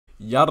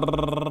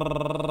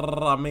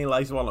I mean,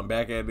 like, while I'm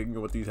back at it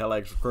with these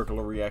hella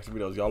extracurricular reaction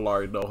videos, y'all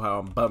already know how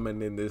I'm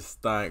bumming in this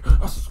thing.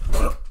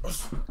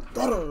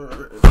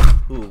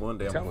 Ooh, one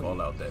day I'm gonna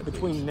fall out that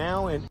between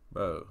now and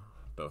bro,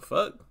 the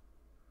fuck?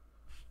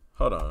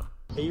 Hold on.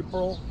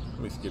 April. Let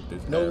me skip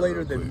this. No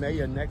later than May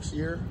of next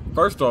year.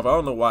 First off, I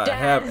don't know why I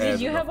have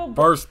ads in the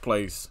first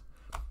place.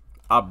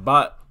 I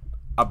bought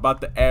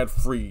the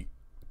ad-free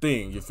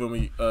thing, you feel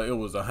me? It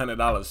was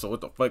 $100, so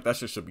what the fuck? That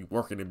shit should be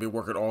working. It been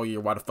working all year.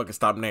 Why the fuck it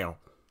stopped now?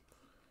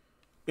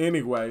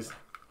 Anyways,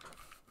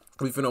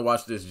 we finna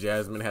watch this.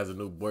 Jasmine has a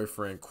new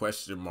boyfriend, ?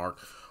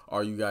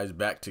 Are you guys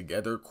back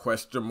together? ?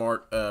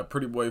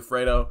 Pretty Boy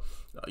Fredo.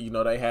 You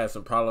know, they had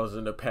some problems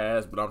in the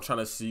past, but I'm trying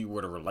to see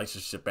where the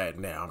relationship at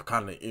now. I'm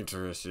kind of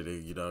interested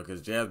in, you know,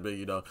 because Jasmine,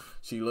 you know,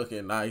 she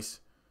looking nice.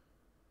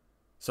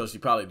 So she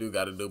probably do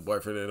got a new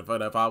boyfriend. And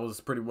if I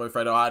was Pretty Boy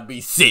Fredo, I'd be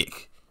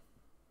sick.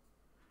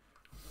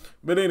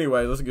 But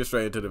anyway, let's get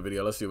straight into the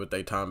video. Let's see what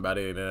they talking about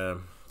it.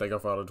 Thank you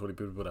for all the 20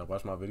 people that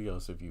watch my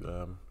videos. If you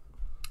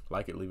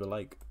like it, leave a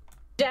like.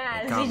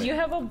 Jazz, did you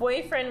have a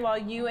boyfriend while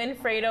you and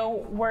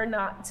Fredo were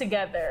not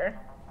together?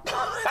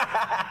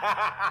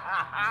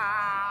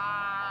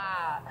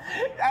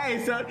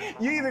 Hey, so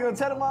you either gonna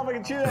tell the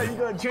motherfucking truth or you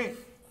gonna drink.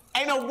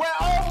 Ain't no way.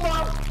 Oh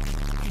my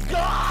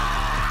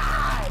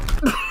God!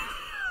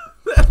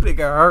 That nigga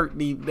hurt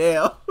deep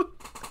down.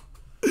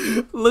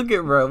 Look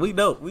at bro. We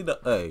know.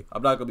 Hey,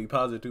 I'm not gonna be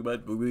positive too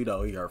much, but we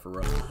know he hurt for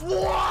real.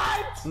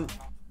 What?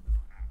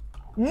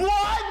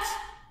 What?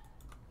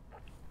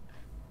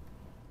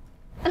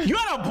 You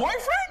had a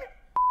boyfriend?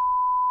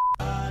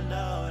 I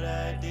know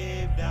that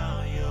deep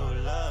down you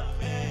love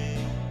me,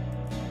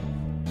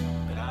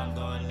 but I'm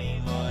gonna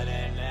need more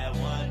than that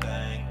one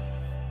thing.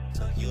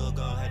 So you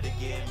gon' have to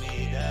give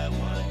me that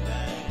one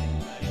thing.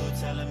 You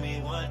telling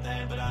me one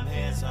thing, but I'm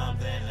hearing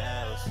something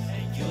else.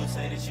 And you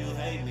say that you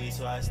hate me,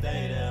 so I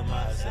stay there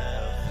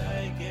myself.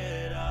 Take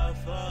it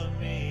off of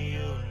me,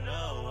 you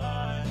know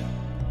why.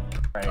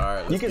 All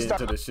right, let's get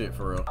into this shit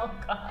for real. Oh,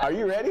 God. Are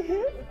you ready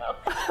here? No.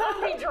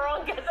 I'll be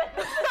drunk at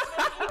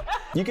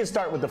the You can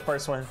start with the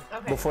first one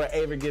before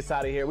Ava gets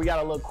out of here. We got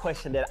a little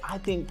question that I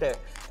think that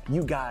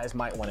you guys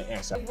might want to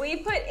answer. If we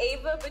put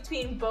Ava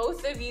between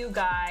both of you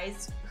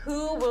guys,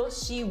 who will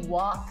she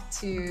walk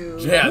to?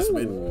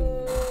 Jasmine.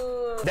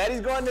 Ooh.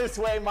 Daddy's going this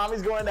way,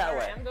 Mommy's going that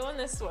way. I'm going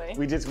this way.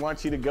 We just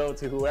want you to go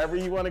to whoever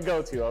you want to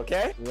go to,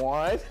 okay?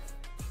 1,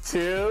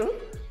 2,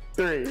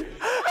 3.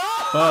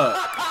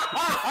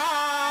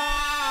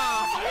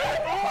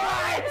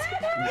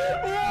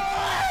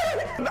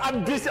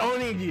 I'm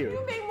disowning you.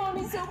 You make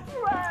Mommy so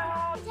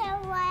proud.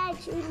 That's why I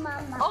choose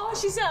Mama. Oh,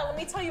 she said, let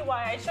me tell you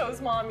why I chose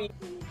Mommy.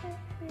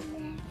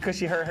 Because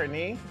she hurt her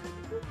knee?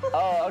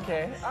 Oh,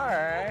 okay. All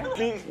right.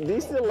 Do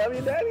you still love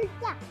your daddy?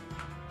 Yeah.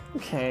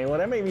 Okay, well,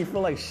 that made me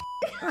feel like shit.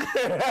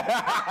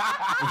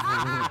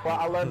 Well,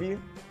 I love you.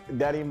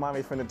 Daddy and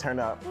Mommy's finna turn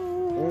up.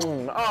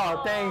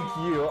 Oh, thank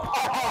you.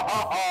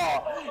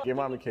 Oh. Give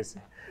Mommy a kiss.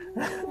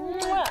 We're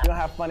gonna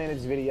have fun in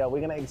this video.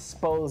 We're gonna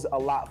expose a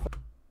lot.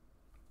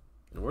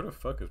 Where the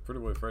fuck is Pretty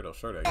Boy Fredo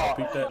shirt at? Y'all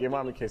peep that? Give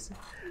Mommy a kiss.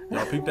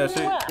 Y'all peep that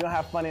shit? We're gonna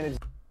have fun in this.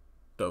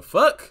 The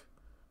fuck?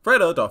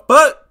 Fredo, the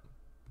fuck?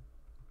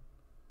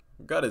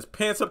 Got his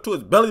pants up to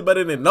his belly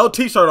button and no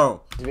t-shirt on.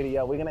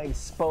 Video. We're gonna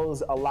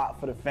expose a lot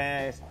for the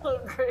fans. Oh,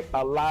 great.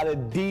 A lot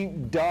of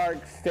deep,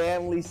 dark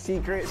family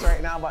secrets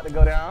right now about to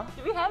go down.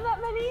 Do we have that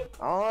many?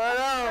 I don't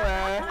know,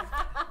 man.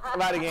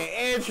 About to get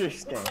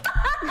interesting.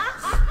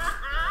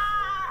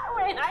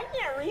 Wait, I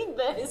can't read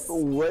this.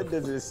 What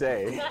does it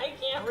say? I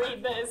can't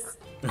read this.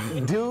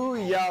 Do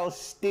y'all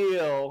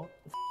still?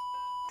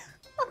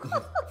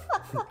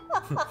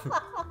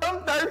 I'm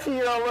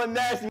 13-year-old little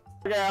nasty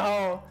at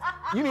home.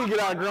 You need to get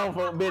out of grown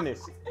folk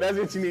business. That's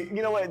what you need.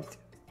 You know what?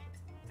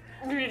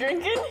 Are you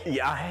drinking?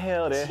 Yeah, I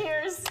held it.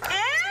 Cheers.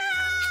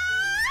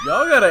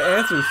 Y'all gotta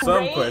answer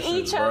some Rate questions,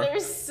 each bro.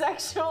 other's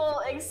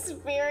sexual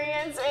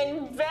experience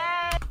in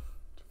bed.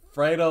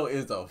 Fredo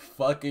is a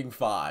fucking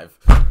 5.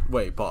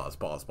 Wait, pause,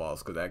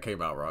 because that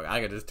came out wrong.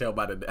 I can just tell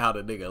by how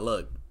the nigga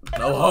looked.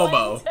 No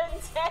homo. 1 to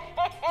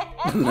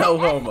 10. No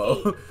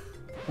homo.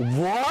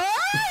 What?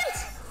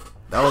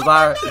 That was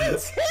our.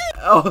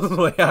 That was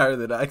way higher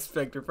than I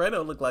expected.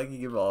 Fredo looked like he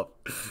give off.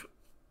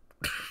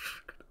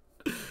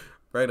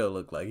 Fredo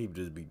looked like he'd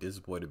just be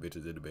disappointed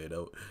bitches in the bed.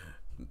 No,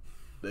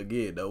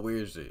 again, no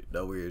weird shit.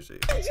 No weird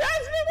shit.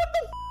 Jasmine, what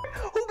the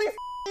f? Who be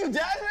you,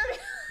 Jasmine?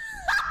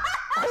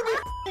 Who be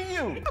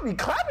you? I be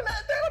clapping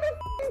that thing. What the f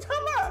you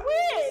talking about?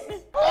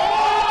 When?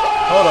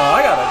 Hold on,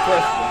 I got a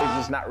question. It's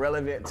just not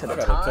relevant to the I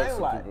gotta time. text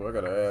some people. I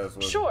gotta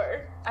ask.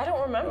 Sure. I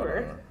don't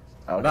remember.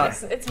 Okay.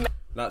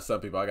 Not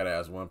some people. I gotta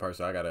ask one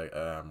person. I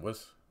gotta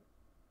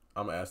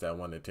I'm gonna ask that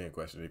 1 to 10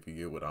 question if you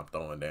get what I'm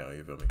throwing down.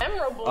 You feel me?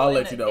 Memorable. I'll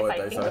let you know what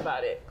if I they think say.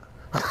 about it.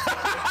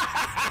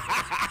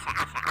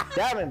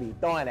 Y'all gonna be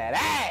throwing that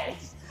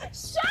ass.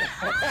 Shut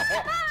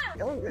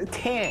up!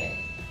 10.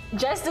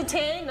 Just a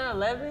 10, not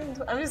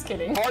 11? I'm just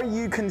kidding. Are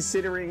you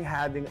considering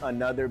having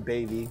another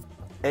baby?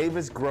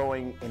 Ava's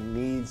growing and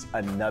needs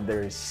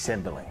another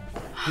sibling.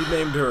 He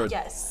named her.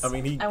 Yes. I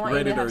mean, he I want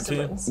rated you to her have 10.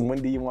 siblings.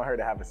 When do you want her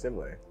to have a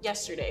sibling?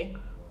 Yesterday.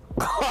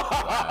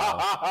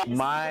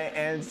 My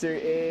answer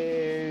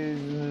is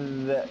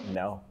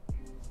no.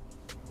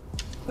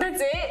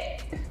 That's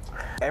it?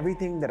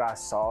 Everything that I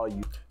saw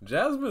you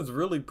Jasmine's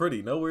really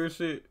pretty. No weird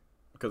shit.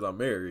 Because I'm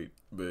married,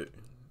 but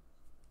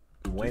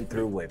went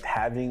through with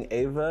having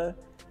Ava.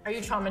 Are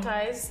you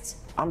traumatized?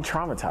 I'm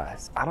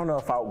traumatized. I don't know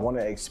if I want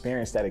to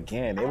experience that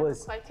again. It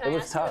was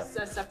tough.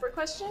 A separate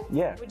question?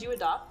 Yeah. Would you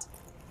adopt?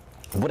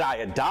 Would I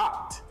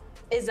adopt?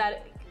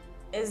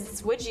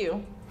 Would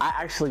you? I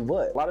actually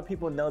would. A lot of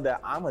people know that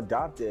I'm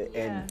adopted,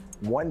 and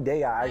one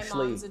day I My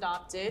mom's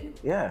adopted.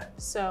 Yeah.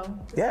 So.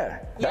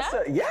 Yeah.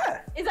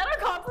 Yeah. Is that our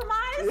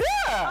compromise?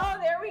 Yeah. Oh,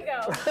 there we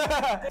go.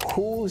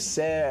 Who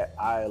said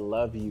I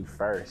love you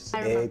first?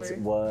 I remember. It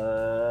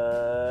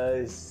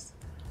was.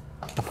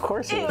 Of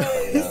course it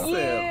was.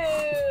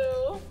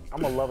 You.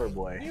 I'm a lover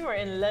boy. You were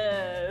in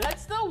love.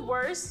 What's the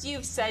worst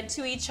you've said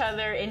to each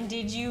other, and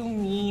did you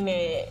mean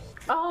it?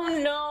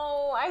 Oh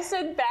no, I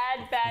said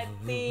bad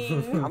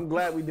things. I'm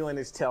glad we're doing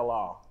this tell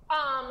all.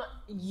 I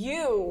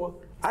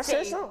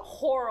said so.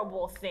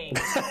 Horrible things.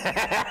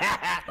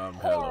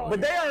 Horrible. But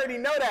they already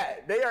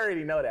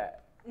know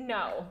that.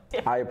 No.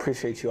 I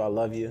appreciate you. I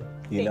love you.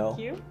 You know.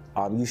 Thank you.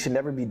 You should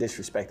never be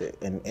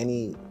disrespected in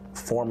any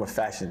form of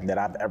fashion that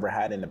I've ever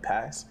had in the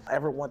past. I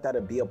ever want that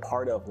to be a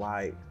part of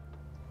like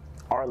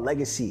our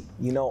legacy,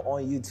 you know,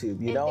 on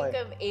YouTube. You know. Think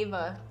of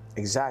Ava.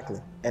 Exactly.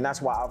 And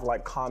that's why I've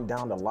like calmed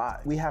down a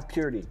lot. We have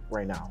purity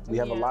right now. We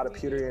have a lot of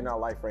purity in our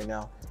life right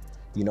now.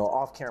 You know,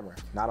 off camera,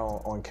 not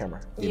on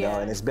camera. You know,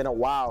 and it's been a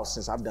while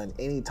since I've done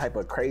any type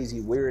of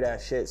crazy, weird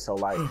ass shit. So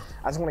like,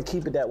 I just want to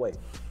keep it that way.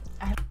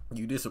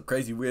 You did some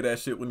crazy weird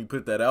ass shit when you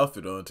put that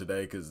outfit on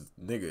today, cause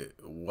nigga,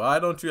 why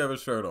don't you have a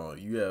shirt on?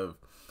 You have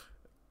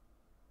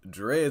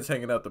dreads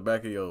hanging out the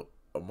back of your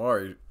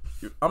Amari.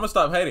 I'm gonna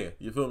stop hating.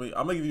 You feel me?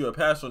 I'm gonna give you a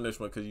pass on this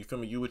one, cause you feel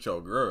me. You with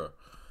your girl.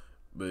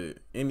 But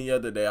any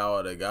other day, I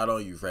would have got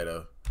on you,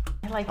 Fredo.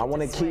 I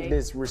want to keep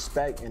this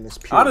respect and this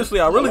purity. Honestly,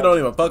 I really don't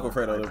even fuck with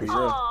Fredo. To be real.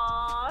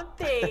 Aw,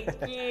 thank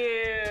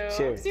you.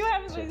 Cheers. See what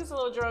happens when you get a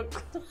little drunk.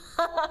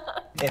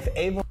 If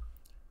Ava,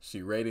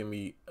 she rated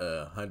me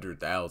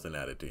 100,000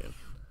 out of 10.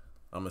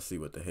 I'm gonna see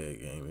what the head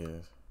game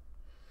is,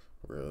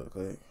 real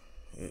quick.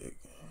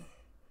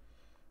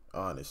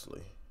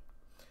 Honestly,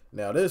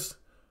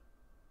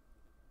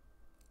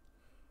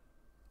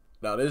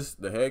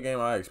 the head game,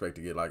 I expect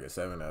to get like a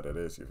 7 out of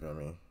this, you feel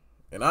me?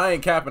 And I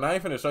ain't capping. I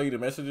ain't finna show you the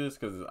messages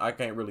because I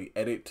can't really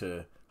edit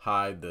to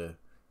hide the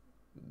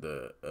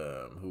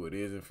who it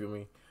is, you feel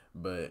me?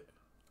 But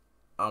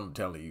I'm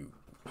telling you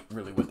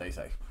really what they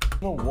say.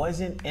 Ava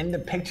wasn't in the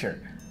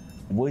picture,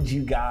 would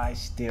you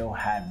guys still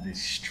have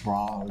this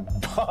strong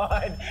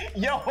bond?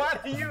 Yo, why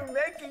are you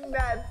making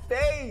that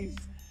face?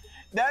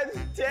 That's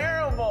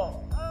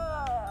terrible.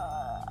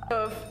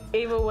 So if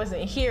Ava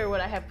wasn't here,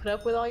 would I have put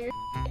up with all your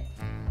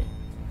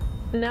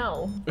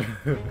No.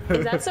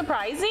 Is that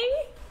surprising?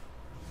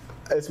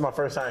 It's my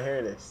first time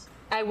hearing this.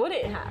 I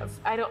wouldn't have.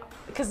 I don't,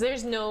 because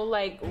there's no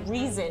like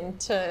reason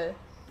to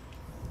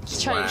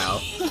try Wow.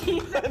 to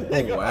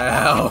Nigga,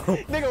 Wow.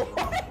 Nigga,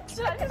 what?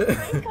 Should I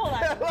just sprinkle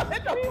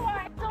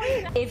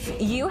that?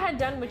 If you had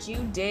done what you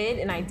did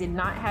and I did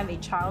not have a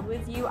child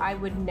with you, I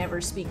would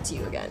never speak to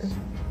you again.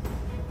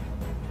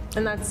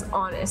 And that's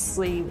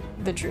honestly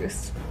the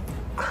truth.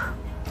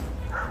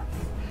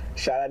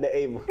 Shout out to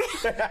Ava.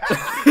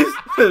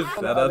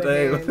 Shout out to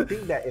Ava. I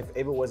think that if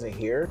Ava wasn't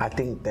here, I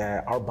think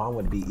that our bond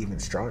would be even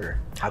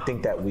stronger. I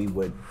think that we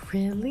would.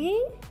 Really?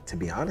 To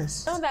be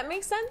honest. Oh, that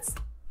makes sense.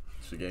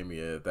 She gave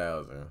me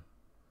 1,000.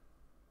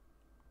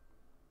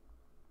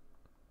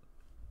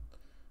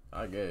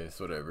 I guess,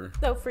 whatever.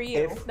 So for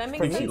you, that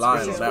makes sense. She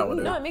lying on that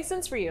one. No, it makes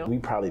sense for you.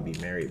 We'd probably be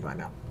married by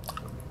now.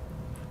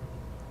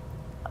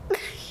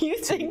 You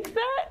think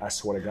that? I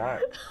swear to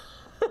God.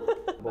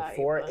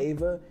 Before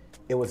Ava,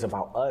 it was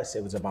about us.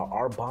 It was about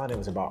our bond. It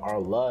was about our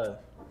love.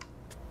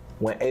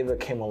 When Ava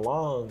came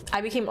along,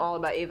 I became all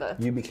about Ava.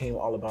 you became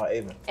all about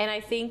Ava. And I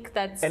think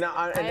that's. And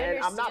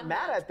I'm not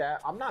mad at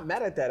that. I'm not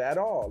mad at that at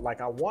all. Like,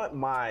 I want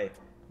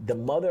the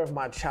mother of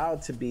my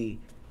child to be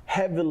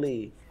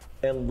heavily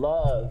in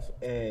love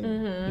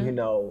and, you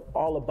know,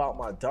 all about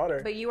my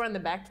daughter. But you were on the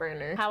back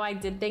burner. How I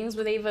did things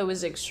with Ava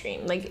was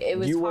extreme. Like, it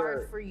was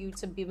hard for you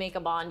to make a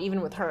bond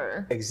even with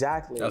her.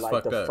 Exactly. That's like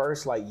fucked the up.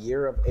 first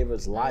year of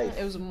Ava's life.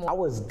 It was more. I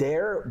was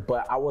there,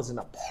 but I wasn't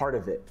a part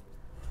of it.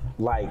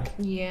 Like,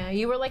 Yeah,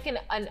 you were like an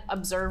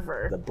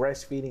observer. the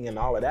breastfeeding and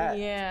all of that.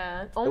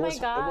 Yeah. Oh It my was-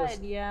 it God. was-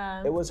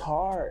 Yeah. It was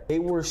hard. They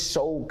were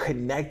so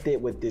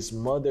connected with this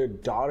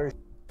mother-daughter.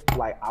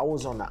 Like, I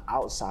was on the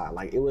outside.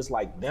 Like, it was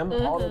like them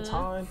all the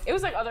time. It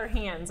was like other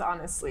hands,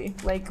 honestly.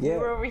 Like we Yeah.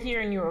 were over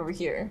here and you were over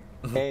here.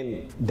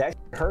 And that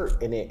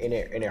hurt. And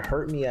it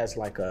hurt me as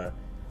like a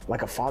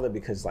like a father,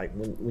 because like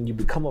when you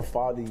become a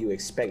father, you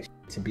expect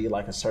to be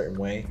like a certain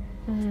way.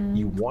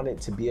 You want it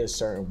to be a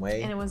certain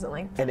way. And it wasn't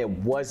like that. And it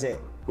wasn't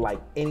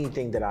like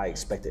anything that I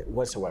expected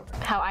whatsoever.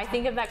 How I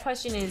think of that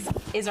question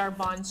is our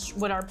bond,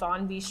 would our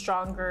bond be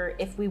stronger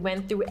if we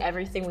went through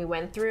everything we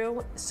went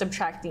through,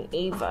 subtracting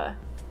Ava?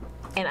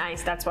 And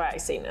that's why I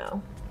say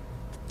no.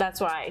 That's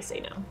why I say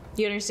no.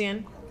 Do you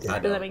understand? Yeah.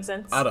 Does that make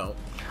sense? I don't.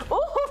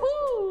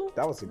 Ooh,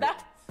 That was a good one.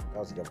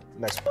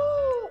 Next one.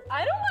 Ooh,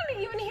 I don't want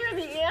to even hear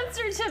the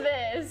answer to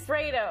this.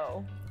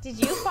 Fredo, did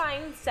you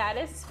find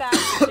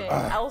satisfaction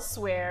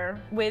elsewhere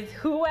with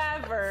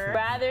whoever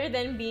rather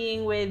than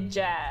being with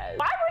Jazz?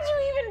 Why would you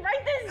even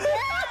write this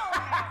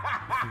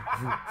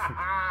down?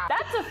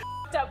 That's a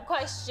f***ed up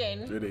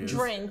question. It is.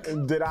 Drink.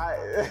 Did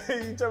I?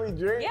 You told me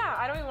drink? Yeah,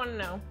 I don't even want to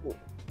know.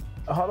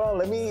 Hold on,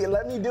 let me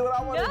do what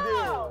I want to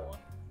No. do.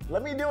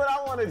 Let me do what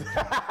I want to do.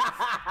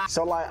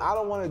 So like, I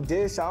don't want to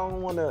dish. I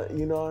don't want to,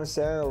 you know what I'm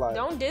saying? Like,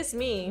 Don't diss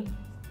me.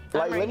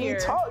 like, right let here. me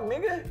talk,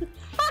 nigga.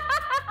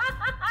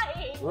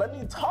 Let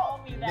me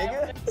talk,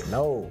 nigga.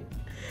 No.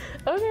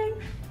 Okay.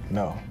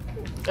 No.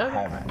 I Okay.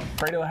 haven't.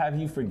 Fredo, have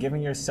you forgiven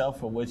yourself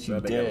for what you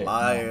That nigga did?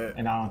 lying.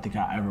 And I don't think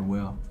I ever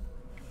will.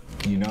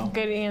 You know?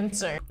 Good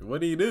answer.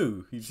 What did he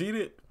do? He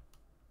cheated?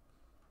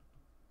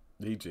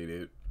 He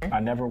cheated. I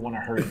never want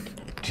to hurt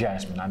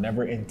Jasmine. I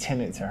never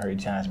intended to hurt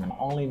Jasmine. My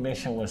only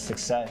mission was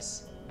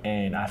success.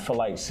 And I feel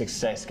like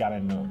success got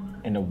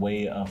in the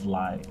way of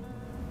like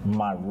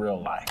my real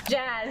life.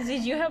 Jazz,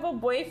 did you have a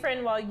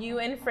boyfriend while you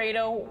and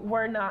Fredo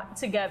were not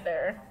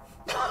together?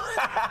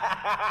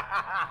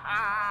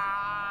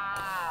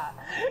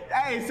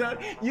 Hey, so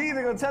you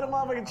either gonna tell the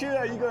motherfucking truth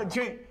or you gonna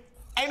drink.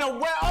 Ain't no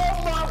way.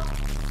 Oh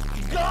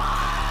my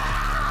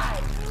God!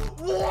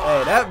 What?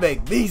 Hey, that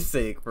make me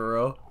sick,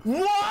 bro.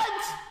 What?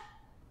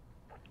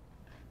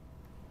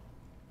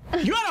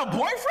 You had a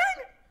boyfriend?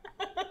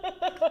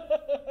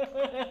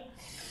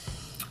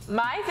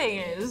 My thing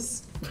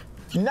is,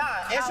 Nah,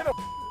 answer the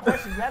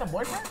question. You had a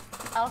boyfriend?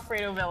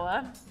 Alfredo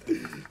Villa.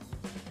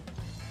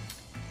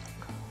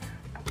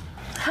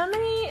 How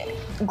many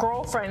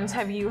girlfriends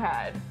have you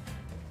had?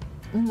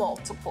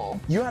 Multiple.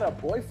 You had a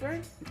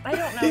boyfriend? I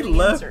don't know He the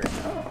left.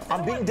 answer.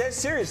 I'm being dead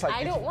serious. Like,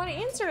 I don't want to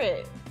answer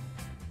it.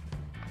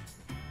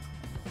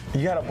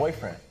 You had a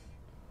boyfriend.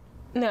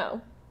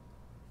 No.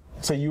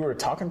 So you were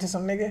talking to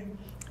some nigga?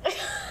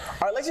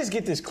 All right, let's just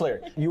get this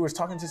clear. You was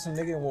talking to some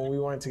nigga when we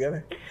weren't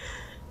together?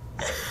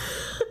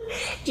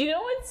 Do you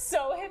know what's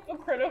so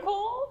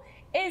hypocritical?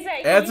 Is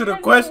that Answer you the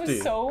have question.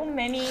 used so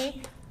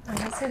many. I'm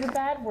gonna say the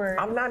bad word.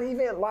 I'm not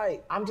even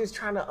like, I'm just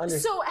trying to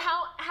understand. So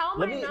how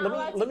am I not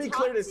allowed Let to me talk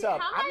clear this to- up.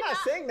 how am I'm I not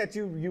saying that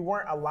you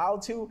weren't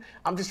allowed to.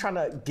 I'm just trying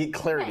to get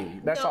clarity.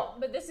 That's no, all.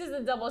 but this is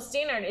the double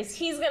standard. Is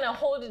he's gonna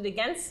hold it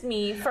against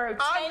me for 10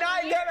 I'm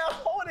not years? gonna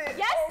hold it.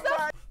 Yes, Oh the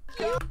my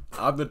God.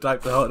 I'm the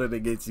type to hold it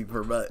against you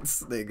for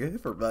months, nigga.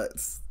 For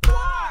months.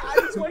 I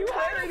just want You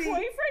had a clarity.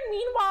 boyfriend.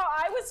 Meanwhile,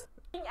 I was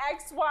f***ing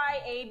X, Y,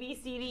 A, B,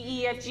 C, D,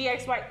 E, F, G,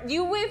 X, Y.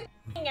 You with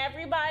f***ing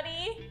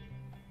everybody.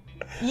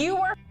 You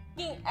were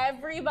f***ing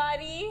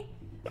everybody.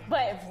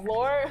 But if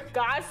Lord,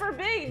 God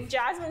forbid,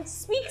 Jasmine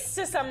speaks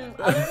to some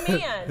other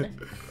man.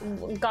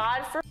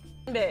 God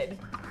forbid.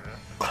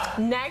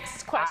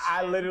 Next question.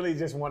 I literally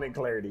just wanted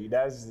clarity.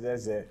 That's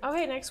it.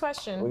 Okay, next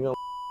question. We're gonna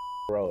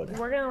road.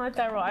 We're gonna let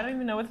that roll. I don't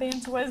even know what the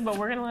answer was, but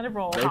we're gonna let it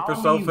roll. Wait for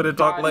Sophie to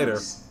talk later.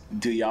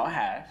 Do y'all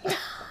have?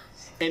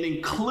 And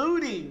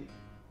including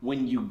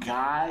when you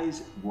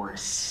guys were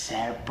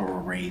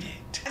separated.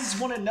 I just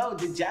want to know,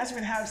 did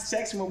Jasmine have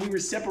sex when we were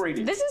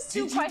separated? This is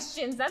two Did you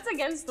questions. That's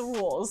against the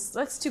rules.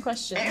 That's two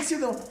questions. Answer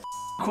the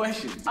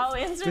question. I'll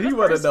answer the You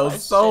want to first know question.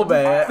 so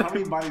bad. How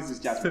many bodies does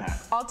Jasmine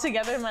have? All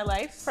together in my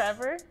life,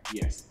 forever?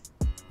 Yes.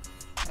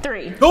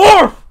 3.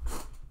 Door!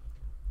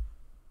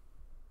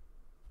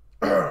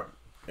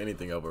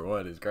 Anything over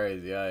one is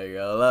crazy. I ain't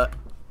gonna lie.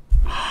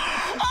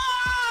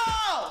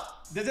 Oh!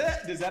 Does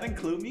that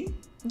include me?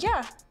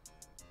 Yeah,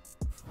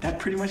 That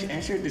pretty much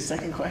answered the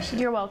second question.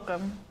 you're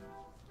welcome.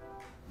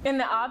 And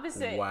the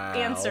opposite Wow.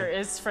 answer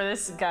is for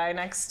this guy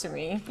next to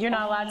me. You're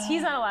not allowed to,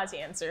 he's not allowed to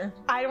answer.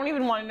 I don't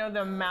even want to know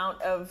the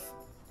amount of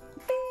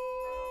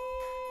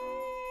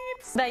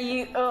that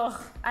you, ugh,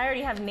 I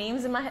already have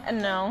names in my head.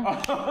 No.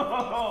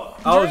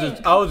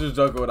 I was just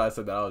joking when I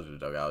said that. I was just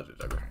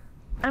joking.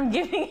 I'm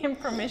giving him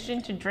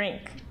permission to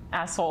drink,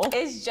 asshole.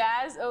 Is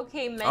Jazz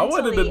okay mentally I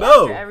wanted to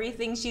know. after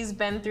everything she's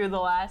been through the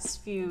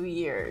last few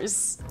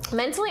years?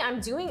 Mentally,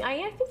 I feel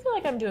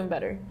like I'm doing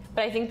better.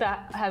 But I think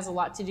that has a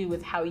lot to do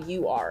with how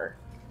you are.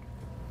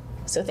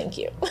 So thank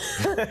you.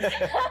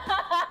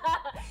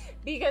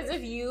 Because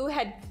if you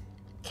had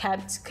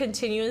kept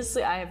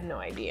continuously, I have no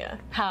idea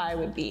how I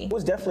would be. It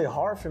was definitely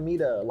hard for me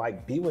to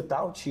like be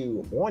without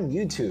you on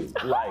YouTube.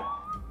 Like,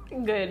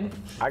 Good.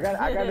 I got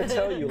to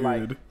tell you,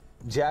 like, Good.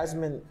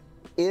 Jasmine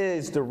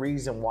is the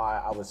reason why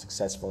I was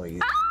successful on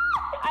YouTube.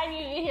 I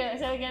need to hear that.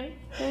 Say it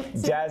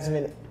again.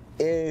 Jasmine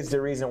is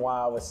the reason why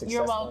I was successful.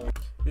 You're welcome.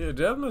 Yeah,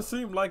 Jasmine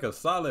seemed like a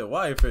solid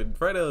wife, and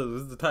Fredo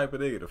is the type of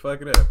nigga to fuck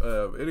it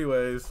up.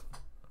 Anyways,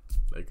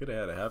 they could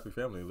have had a happy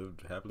family,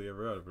 lived happily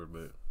ever after,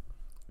 but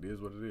It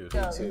is what it is.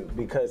 Me too,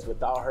 because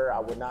without her, I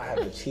would not have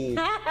achieved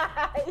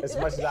as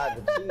much as I've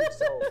achieved.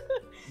 So,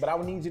 but I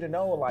would need you to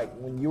know, like,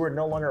 when you were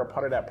no longer a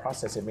part of that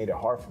process, it made it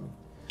hard for me.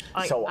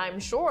 So I'm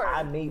sure.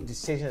 I made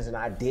decisions and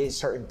I did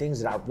certain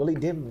things that I really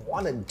didn't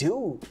want to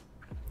do.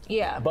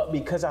 Yeah. But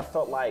because I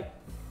felt like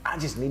I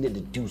just needed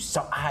to do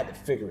something, I had to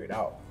figure it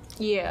out.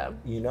 Yeah.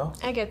 You know?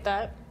 I get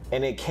that.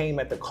 And it came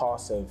at the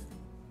cost of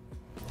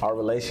our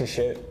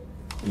relationship,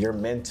 your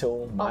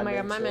mental, my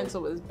God, my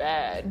mental was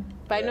bad.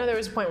 But I know there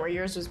was a point where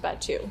yours was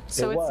bad too.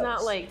 So it's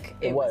not like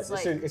it was.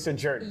 Like, it's a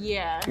journey.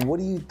 Yeah. What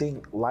do you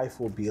think life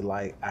will be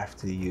like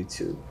after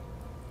YouTube?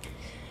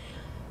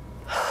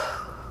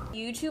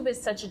 YouTube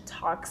is such a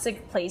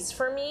toxic place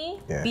for me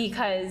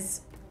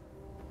because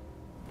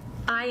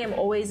I am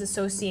always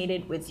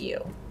associated with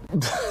you.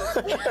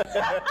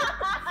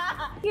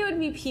 It would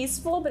be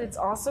peaceful, but it's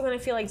also gonna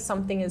feel like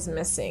something is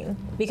missing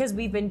because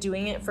we've been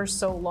doing it for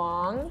so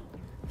long.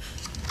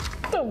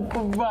 So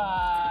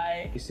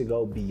goodbye. Used to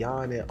go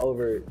beyond and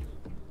over.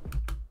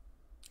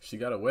 She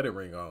got a wedding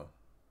ring on.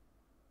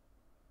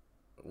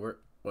 Where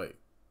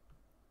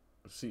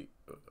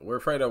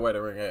Fredo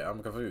wedding ring at?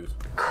 I'm confused.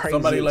 Crazy.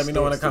 Somebody let me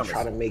know in the comments.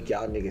 Try to make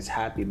y'all niggas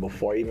happy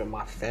before even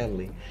my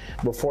family,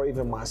 before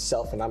even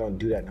myself, and I don't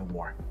do that no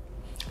more.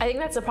 I think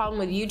that's the problem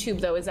with YouTube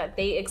though, is that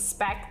they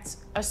expect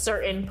a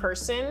certain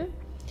person,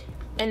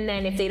 and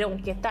then if they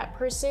don't get that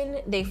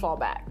person, they fall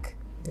back.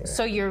 Yeah.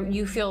 So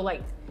you feel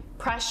like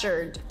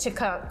pressured to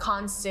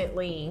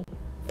constantly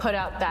put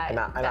out that. And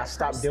I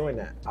stopped doing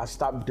that. I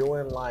stopped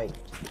doing like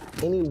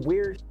any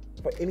weird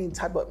for any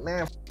type of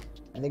man.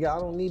 Nigga, I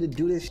don't need to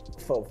do this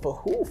for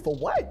who? For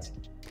what?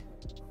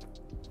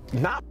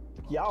 Not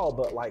y'all,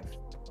 but like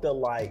the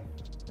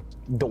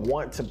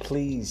want to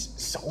please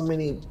so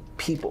many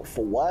people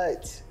for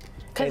what?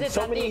 Because it's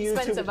at the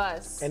expense of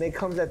us. And it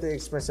comes at the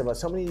expense of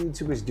us. So many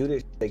YouTubers do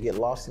this. They get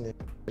lost in it.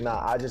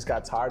 Nah, I just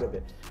got tired of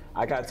it.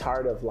 I got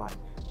tired of like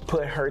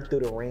putting her through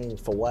the ring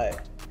for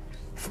what?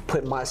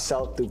 Put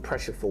myself through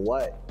pressure for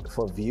what?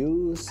 For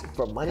views?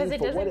 For money?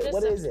 For what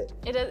is it?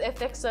 It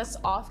affects us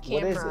off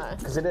camera. What is it?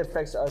 Because it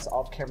affects us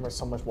off camera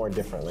so much more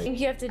differently. I think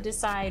you have to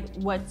decide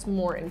what's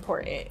more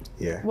important.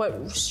 Yeah.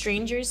 What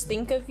strangers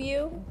think of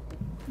you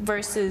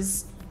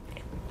versus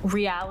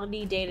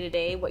reality day to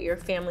day, what your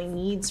family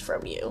needs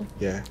from you.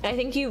 Yeah. I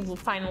think you've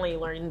finally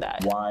learned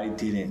that. Why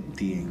didn't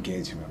the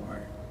engagement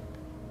work?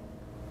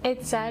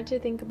 It's sad to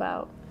think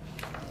about.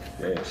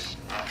 Yes.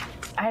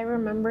 I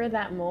remember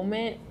that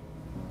moment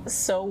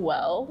so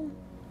well.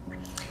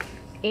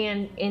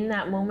 And in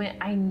that moment,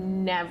 I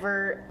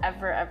never,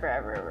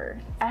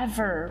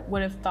 ever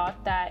would have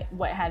thought that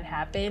what had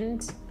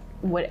happened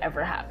would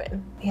ever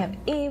happen. We have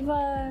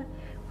Ava,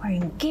 we're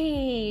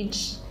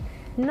engaged,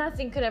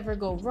 nothing could ever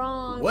go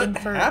wrong. What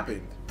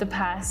happened? The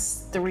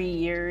past 3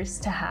 years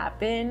to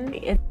happen,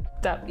 it's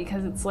up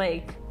because it's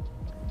like,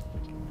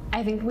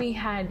 I think we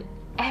had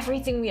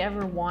everything we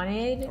ever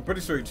wanted. I'm pretty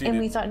sure he cheated. And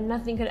we thought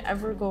nothing could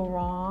ever go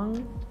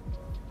wrong,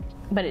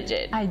 but it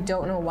did. I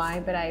don't know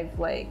why, but I've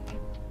like,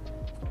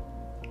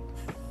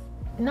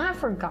 not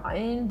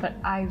forgotten, but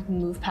I've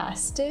moved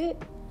past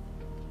it.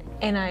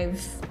 And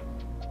I've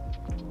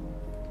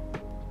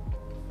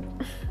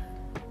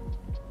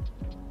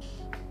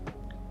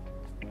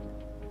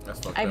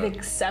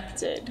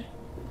accepted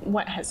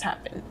what has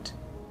happened.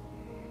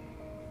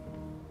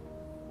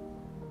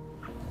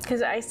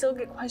 Because I still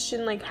get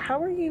questioned, like,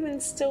 how are you even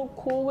still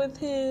cool with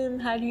him?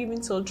 How do you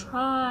even still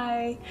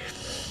try?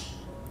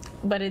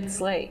 But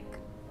it's like,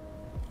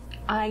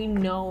 I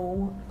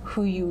know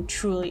who you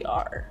truly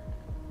are,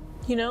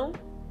 you know?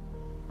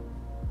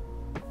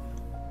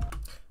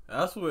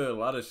 That's where a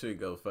lot of shit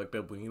goes fucked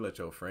up when you let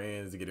your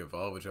friends get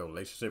involved with your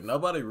relationship.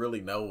 Nobody really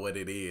know what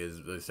it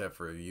is except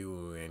for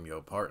you and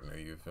your partner,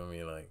 you feel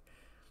me? Like,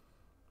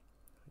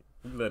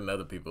 letting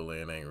other people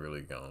in ain't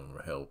really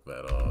gonna help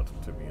at all,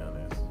 to be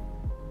honest.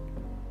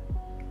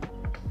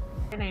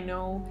 And I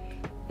know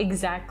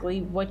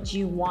exactly what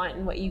you want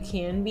and what you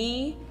can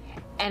be,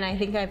 and I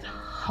think I've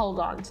held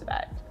on to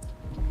that.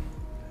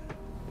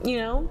 You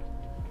know?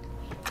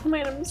 Oh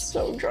man, I'm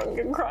so drunk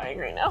and crying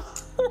right now.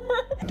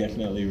 I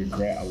definitely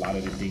regret a lot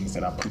of the things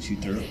that I put you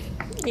through.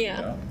 Yeah.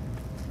 You know?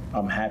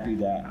 I'm happy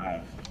that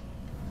I've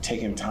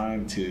taken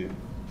time to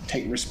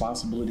take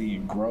responsibility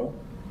and grow.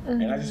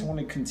 Mm-hmm. And I just want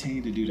to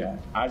continue to do that.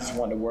 I just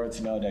want the world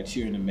to know that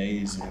you're an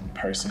amazing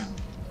person.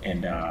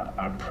 And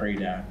I pray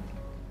that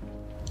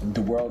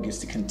the world gets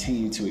to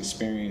continue to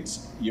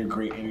experience your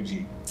great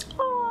energy.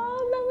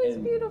 Oh, that was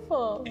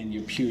beautiful. And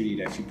your purity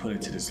that you put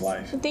into this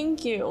life.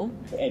 Thank you.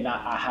 And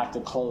I have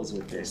to close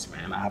with this,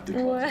 man. I have to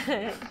close.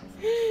 What?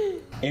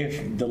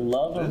 If the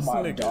love of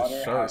my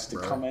daughter has to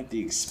come at the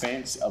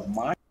expense of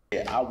my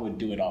shit, I would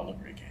do it all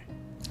over again.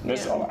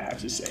 That's all I have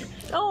to say.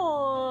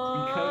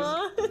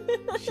 Aww.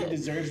 Because she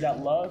deserves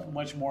that love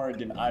much more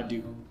than I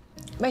do.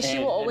 But she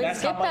will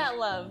always get that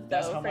love, though,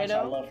 That's how much Fredo.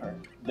 I love her.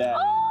 That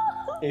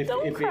if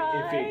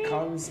it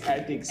comes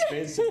at the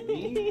expense of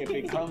me, if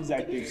it comes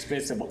at the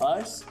expense of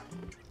us,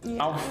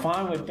 I'm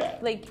fine with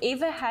that. Like,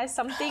 Ava has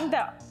something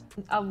that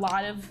a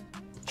lot of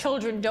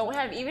children don't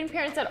have, even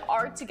parents that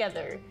are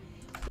together.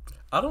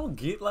 I don't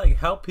get like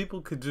how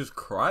people could just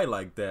cry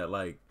like that.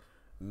 Like,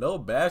 no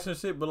bashing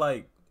shit, but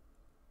like,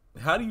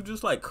 how do you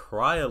just like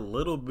cry a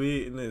little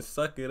bit and then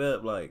suck it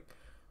up? Like,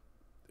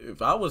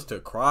 if I was to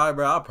cry,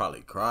 bro, I'd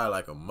probably cry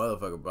like a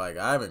motherfucker. But like,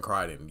 I haven't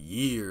cried in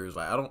years.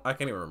 Like, I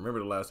can't even remember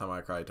the last time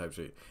I cried type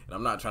shit. And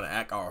I'm not trying to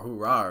act all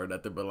hoorah or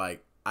nothing, but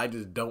like, I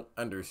just don't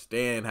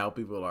understand how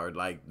people are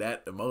like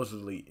that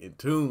emotionally in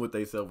tune with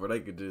themselves where they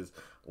could just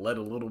let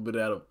a little bit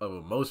out of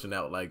emotion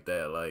out like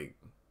that. Like,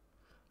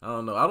 I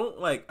don't know. I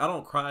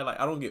don't cry. Like,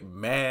 I don't get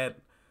mad.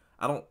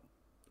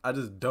 I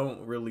just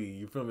don't really,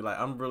 you feel me? Like,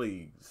 I'm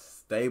really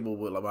stable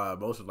with like my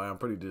emotions. Like, I'm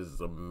pretty just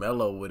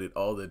mellow with it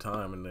all the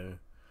time. And then,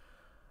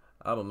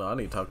 I don't know. I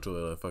need to talk to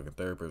a fucking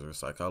therapist or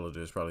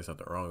psychologist. Probably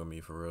something wrong with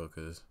me for real.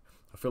 Because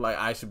I feel like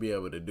I should be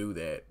able to do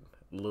that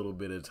a little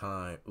bit of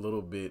time, a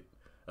little bit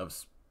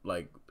of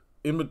like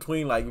in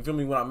between, like, you feel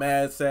me, when I'm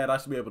mad, sad, I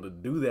should be able to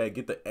do that,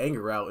 get the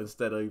anger out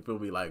instead of, you feel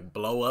me, like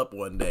blow up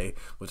one day,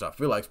 which I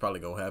feel like is probably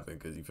gonna happen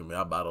because, you feel me,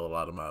 I bottle a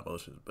lot of my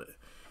emotions. But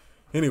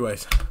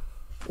anyways,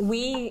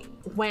 we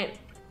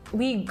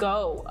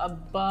go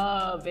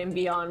above and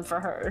beyond for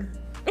her.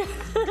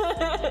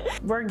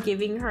 We're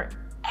giving her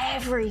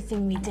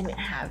everything we didn't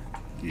have.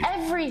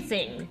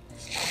 Everything.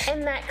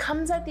 And that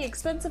comes at the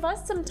expense of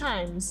us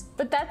sometimes,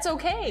 but that's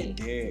okay. It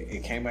did.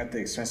 It came at the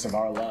expense of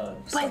our love.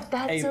 But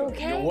that's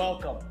okay. You're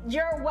welcome.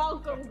 You're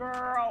welcome,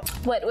 girl.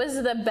 What was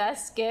the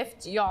best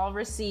gift y'all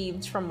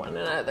received from one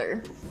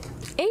another?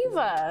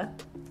 Ava.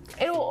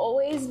 It will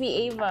always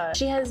be Ava.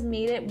 She has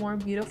made it more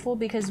beautiful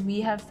because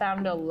we have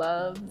found a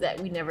love that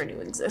we never knew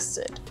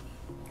existed.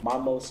 My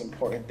most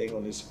important thing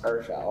on this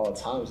earth at all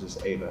times is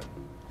Ava.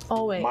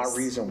 Always. My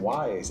reason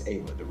why is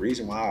Ava. The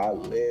reason why I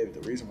live,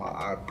 the reason why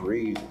I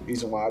breathe, the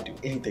reason why I do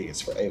anything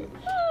is for Ava.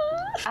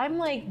 I'm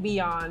like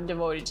beyond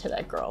devoted to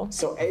that girl.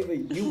 So Ava,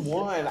 you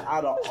won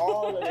out of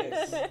all of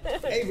this.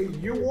 Ava,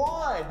 you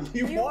won.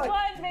 You won,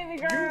 baby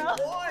girl.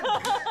 You won.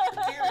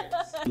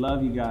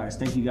 Love you guys.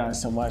 Thank you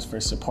guys so much for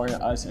supporting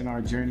us in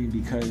our journey,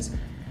 because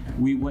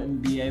we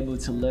wouldn't be able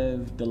to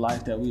live the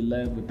life that we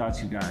live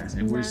without you guys.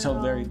 And we're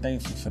so very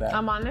thankful for that.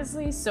 I'm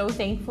honestly so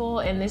thankful,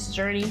 and this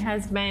journey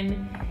has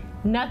been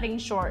nothing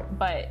short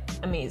but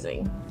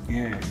amazing.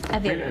 Yeah.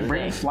 At the end of the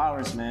bring day.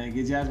 flowers, man.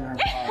 Get Jasmine her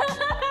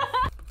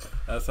flowers.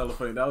 that's hella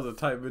funny. That was a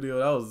tight video.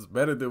 That was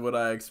better than what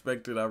I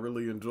expected. I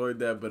really enjoyed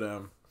that.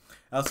 But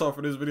that's all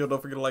for this video.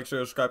 Don't forget to like,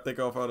 share, subscribe. Thank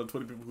you all for all the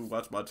 20 people who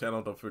watch my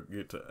channel. Don't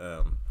forget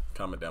to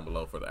comment down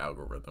below for the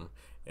algorithm.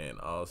 And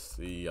I'll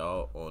see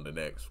y'all on the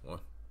next one.